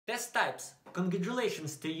Test types.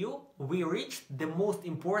 Congratulations to you, we reached the most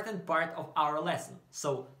important part of our lesson,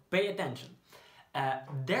 so pay attention.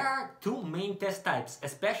 There are two main test types,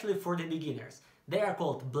 especially for the beginners. They are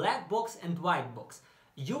called black box and white box.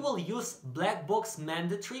 You will use black box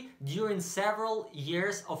mandatory during several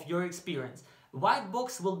years of your experience. White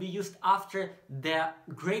box will be used after the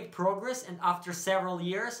great progress and after several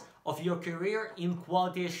years of your career in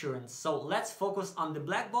quality assurance. So let's focus on the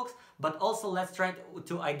black box, but also let's try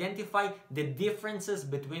to identify the differences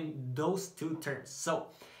between those two terms. So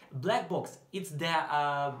black box, it's the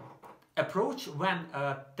approach when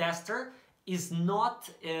a tester is not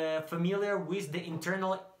familiar with the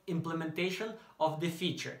internal implementation of the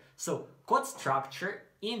feature. So code structure,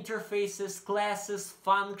 interfaces, classes,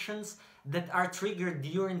 functions that are triggered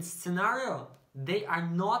during scenario, they are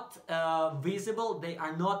not visible, they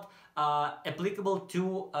are not applicable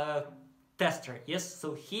to a tester. Yes,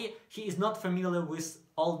 so he is not familiar with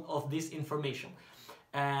all of this information.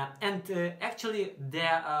 Actually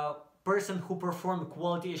the person who performs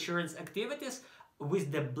quality assurance activities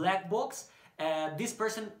with the black box, this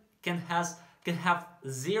person can have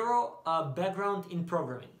zero background in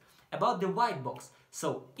programming. About the white box,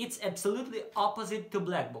 so it's absolutely opposite to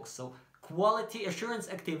black box. So quality assurance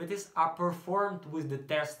activities are performed with the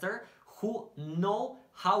tester who know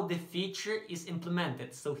how the feature is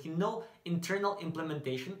implemented. So he knows internal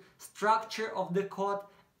implementation, structure of the code,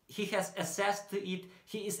 he has access to it,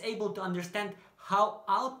 he is able to understand how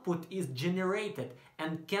output is generated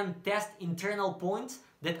and can test internal points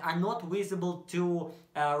that are not visible to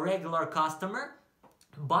a regular customer,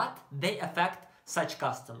 but they affect such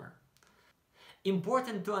customer.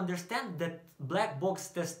 Important to understand that black box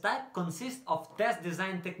test type consists of test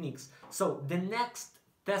design techniques. So the next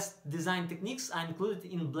test design techniques are included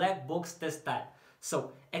in black box test type.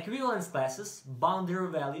 So equivalence classes, boundary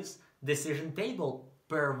values, decision table,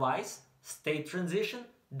 pairwise, state transition,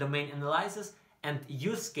 domain analysis, and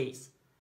use case.